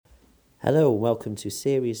Hello, and welcome to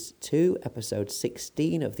Series 2, Episode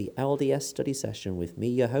 16 of the LDS study session with me,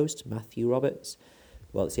 your host, Matthew Roberts.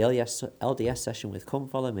 Well, it's the LDS session with Come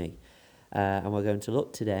Follow Me. And we're going to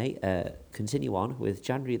look today, continue on with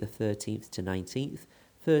January the 13th to 19th,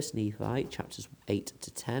 1st Nephi, chapters 8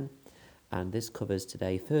 to 10. And this covers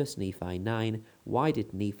today 1st Nephi 9, why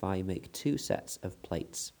did Nephi make two sets of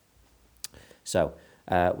plates? So,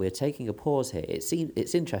 we're taking a pause here. It's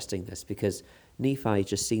interesting, this, because Nephi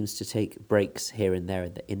just seems to take breaks here and there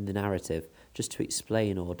in the narrative just to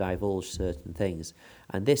explain or divulge certain things.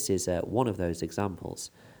 And this is one of those examples.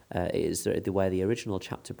 It is where the original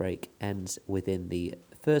chapter break ends within the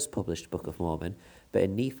first published Book of Mormon, but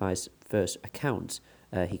in Nephi's first account,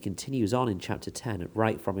 he continues on in chapter 10,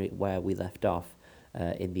 right from where we left off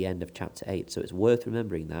in the end of chapter 8. So it's worth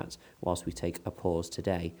remembering that whilst we take a pause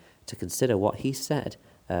today to consider what he said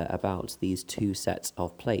about these two sets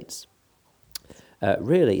of plates.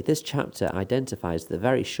 Really, this chapter identifies the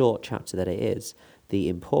very short chapter that it is, the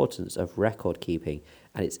importance of record keeping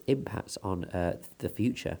and its impacts on the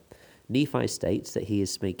future. Nephi states that he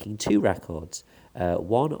is making two records,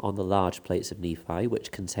 one on the large plates of Nephi,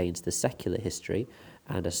 which contains the secular history,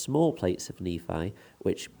 and a small plates of Nephi,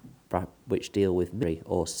 which deal with ministry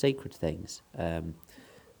or sacred things,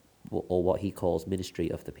 or what he calls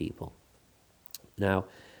ministry of the people. Now,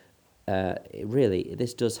 really,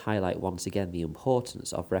 this does highlight once again the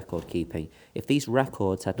importance of record keeping. If these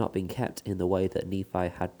records had not been kept in the way that Nephi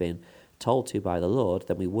had been told to by the Lord,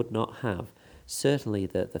 then we would not have certainly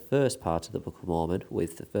the first part of the Book of Mormon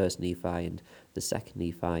with the first Nephi and the second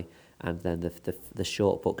Nephi, and then the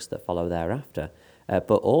short books that follow thereafter.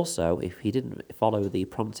 But also, if he didn't follow the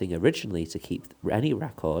prompting originally to keep any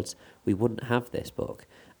records, we wouldn't have this book.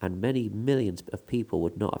 And many millions of people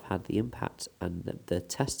would not have had the impact and the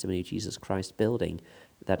testimony of Jesus Christ building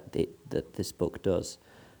that this book does.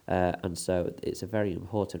 And so it's a very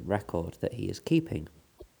important record that he is keeping.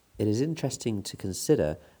 It is interesting to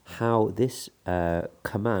consider how this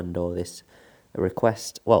command or this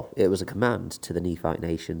request, well, it was a command to the Nephite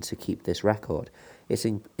nation to keep this record.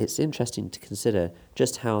 It's interesting to consider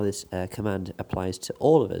just how this command applies to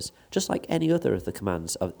all of us, just like any other of the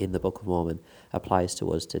commands in the Book of Mormon applies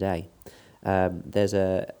to us today. I don't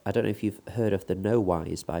know if you've heard of the No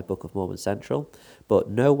Whys by Book of Mormon Central, but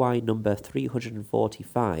No Why number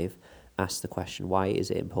 345 asks the question, why is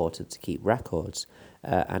it important to keep records?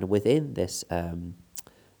 And within this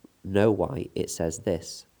No Why, it says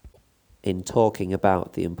this, in talking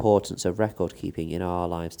about the importance of record keeping in our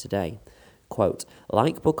lives today. Quote,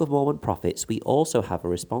 like Book of Mormon prophets, we also have a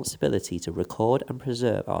responsibility to record and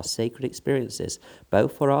preserve our sacred experiences,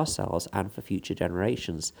 both for ourselves and for future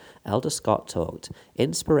generations. Elder Scott talked,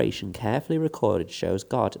 inspiration carefully recorded shows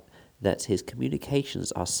God that his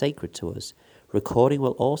communications are sacred to us. Recording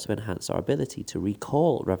will also enhance our ability to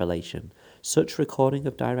recall revelation. Such recording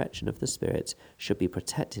of direction of the Spirit should be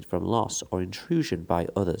protected from loss or intrusion by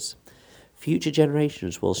others. Future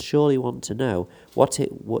generations will surely want to know what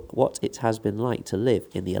it has been like to live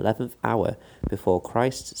in the 11th hour before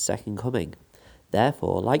Christ's second coming.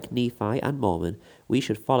 Therefore, like Nephi and Mormon, we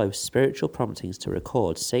should follow spiritual promptings to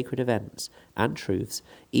record sacred events and truths,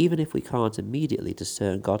 even if we can't immediately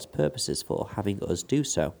discern God's purposes for having us do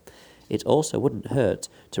so. It also wouldn't hurt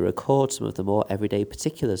to record some of the more everyday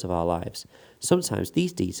particulars of our lives. Sometimes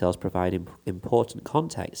these details provide important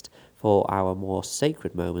context for our more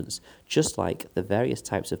sacred moments, just like the various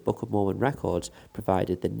types of Book of Mormon records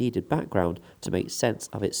provided the needed background to make sense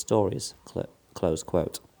of its stories. Close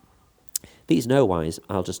quote. These No Whys,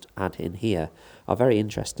 I'll just add in here, are very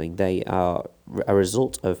interesting. They are a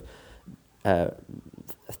result of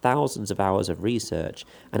thousands of hours of research,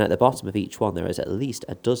 and at the bottom of each one there is at least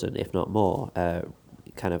a dozen, if not more,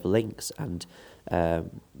 kind of links and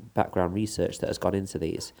background research that has gone into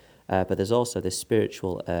these. But there's also this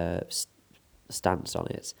spiritual stance on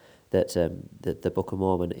it, that the Book of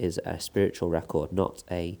Mormon is a spiritual record, not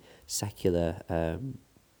a secular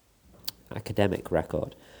academic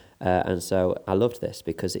record. And so I loved this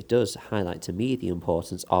because it does highlight to me the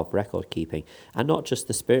importance of record keeping, and not just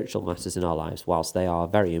the spiritual matters in our lives, whilst they are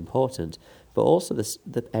very important, but also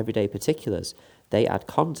the everyday particulars. They add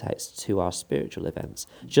context to our spiritual events,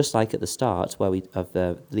 just like at the start of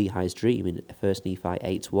Lehi's dream in 1 Nephi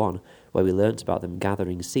 8:1, where we learnt about them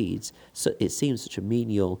gathering seeds. So it seems such a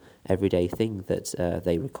menial everyday thing that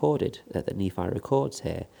they recorded, that Nephi records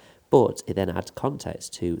here, but it then adds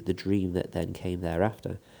context to the dream that then came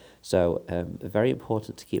thereafter. So very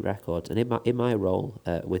important to keep records. And in my role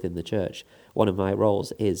within the church, one of my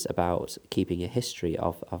roles is about keeping a history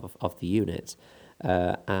of the unit.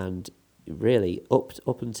 And really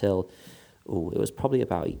up until it was probably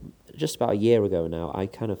about just about a year ago now, I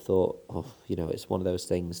kind of thought, it's one of those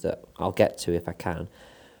things that I'll get to if I can.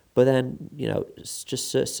 But then, it's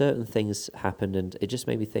just certain things happened, and it just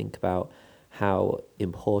made me think about how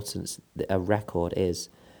important a record is.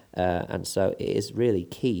 And so it is really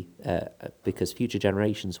key because future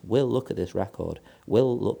generations will look at this record,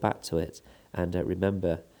 will look back to it, and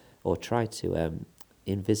remember or try to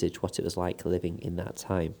envisage what it was like living in that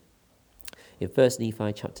time. In 1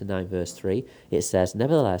 Nephi chapter 9 verse 3, it says,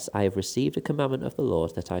 "Nevertheless, I have received a commandment of the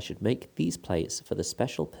Lord that I should make these plates for the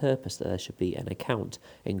special purpose that there should be an account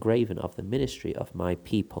engraven of the ministry of my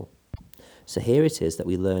people." So here it is that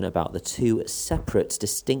we learn about the two separate,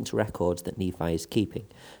 distinct records that Nephi is keeping.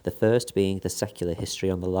 The first being the secular history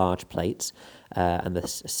on the large plates, and the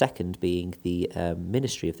second being the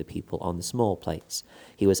ministry of the people on the small plates.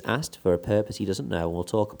 He was asked for a purpose he doesn't know, and we'll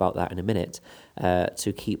talk about that in a minute,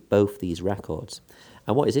 to keep both these records.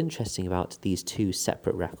 And what is interesting about these two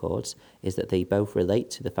separate records is that they both relate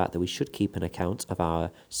to the fact that we should keep an account of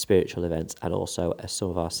our spiritual events and also some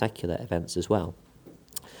of our secular events as well.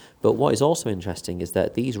 But what is also interesting is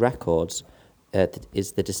that these records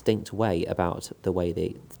is the distinct way about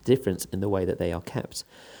the difference in the way that they are kept.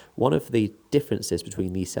 One of the differences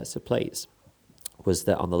between these sets of plates was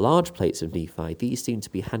that on the large plates of Nephi, these seem to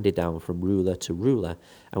be handed down from ruler to ruler,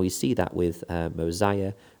 and we see that with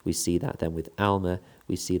Mosiah, we see that then with Alma,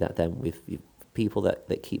 we see that then with people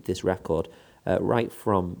that keep this record right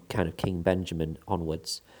from kind of King Benjamin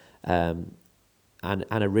onwards. And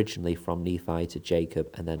originally from Nephi to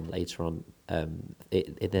Jacob, and then later on,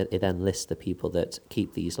 it then lists the people that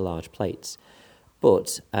keep these large plates.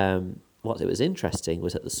 But what was interesting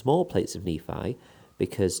was that the small plates of Nephi,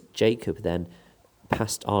 because Jacob then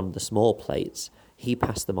passed on the small plates, he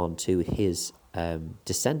passed them on to his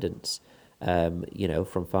descendants,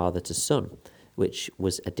 from father to son, which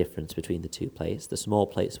was a difference between the two plates. The small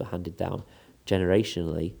plates were handed down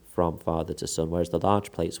generationally from father to son, whereas the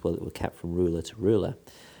large plates were kept from ruler to ruler.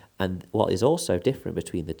 And what is also different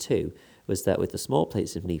between the two was that with the small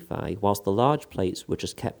plates of Nephi, whilst the large plates were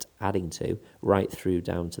just kept adding to right through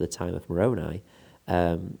down to the time of Moroni,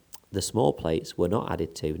 the small plates were not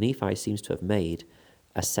added to. Nephi seems to have made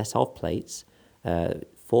a set of plates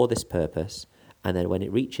for this purpose, and then when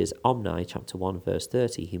it reaches Omni chapter 1 verse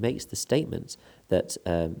 30, he makes the statement that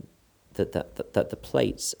that the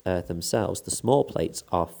plates themselves, the small plates,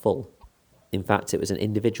 are full. In fact, it was an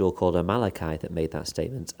individual called Amalekite that made that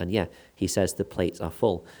statement. And he says the plates are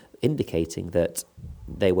full, indicating that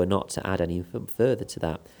they were not to add any further to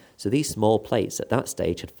that. So these small plates at that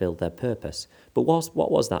stage had filled their purpose. But what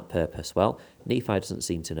was that purpose? Well, Nephi doesn't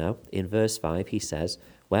seem to know. In verse 5 he says,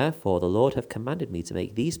 "Wherefore the Lord hath commanded me to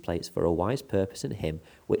make these plates for a wise purpose in him,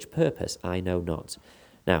 which purpose I know not."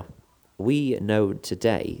 Now, we know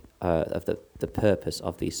today of the purpose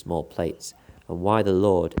of these small plates and why the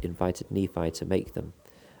Lord invited Nephi to make them.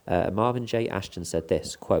 Marvin J. Ashton said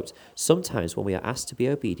this, quote, "Sometimes when we are asked to be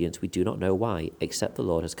obedient, we do not know why, except the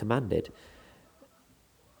Lord has commanded."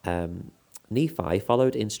 Nephi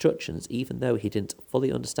followed instructions even though he didn't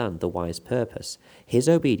fully understand the wise purpose. His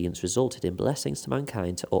obedience resulted in blessings to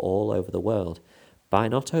mankind all over the world. By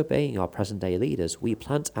not obeying our present-day leaders, we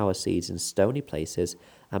plant our seeds in stony places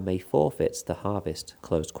and may forfeit the harvest,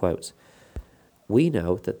 close quote. We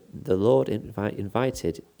know that the Lord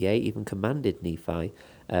invited, yea, even commanded Nephi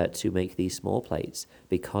to make these small plates,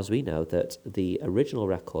 because we know that the original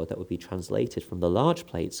record that would be translated from the large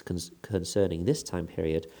plates concerning this time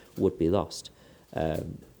period would be lost.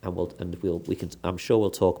 I'm sure we'll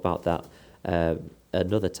talk about that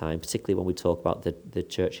another time, particularly when we talk about the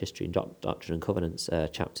church history and Doctrine and Covenants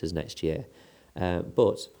chapters next year.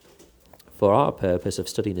 But for our purpose of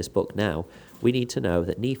studying this book now, we need to know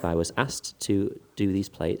that Nephi was asked to do these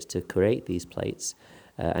plates, to create these plates,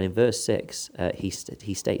 and in verse 6 he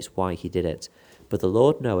states why he did it. "But the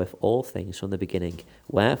Lord knoweth all things from the beginning,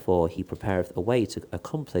 wherefore he prepareth a way to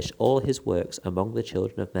accomplish all his works among the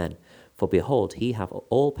children of men. For behold, he hath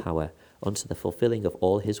all power unto the fulfilling of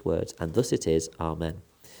all his words, and thus it is, Amen."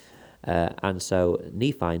 And so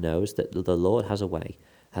Nephi knows that the Lord has a way,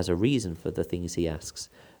 has a reason for the things he asks.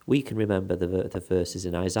 We can remember the verses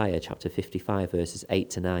in Isaiah chapter 55, verses 8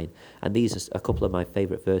 to 9. And these are a couple of my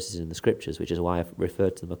favourite verses in the scriptures, which is why I've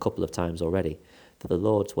referred to them a couple of times already. That the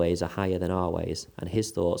Lord's ways are higher than our ways, and his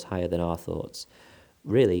thoughts higher than our thoughts.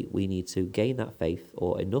 Really, we need to gain that faith,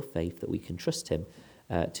 or enough faith that we can trust him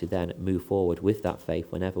to then move forward with that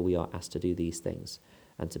faith whenever we are asked to do these things,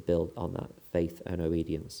 and to build on that faith and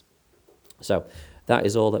obedience. So that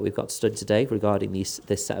is all that we've got to study today regarding this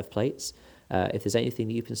set of plates. If there's anything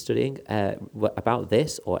you've been studying about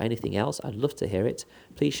this or anything else, I'd love to hear it.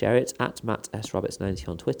 Please share it at Matt S. Roberts90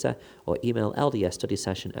 on Twitter or email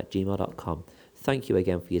ldsstudysession@gmail.com. Thank you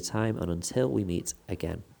again for your time, and until we meet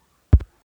again.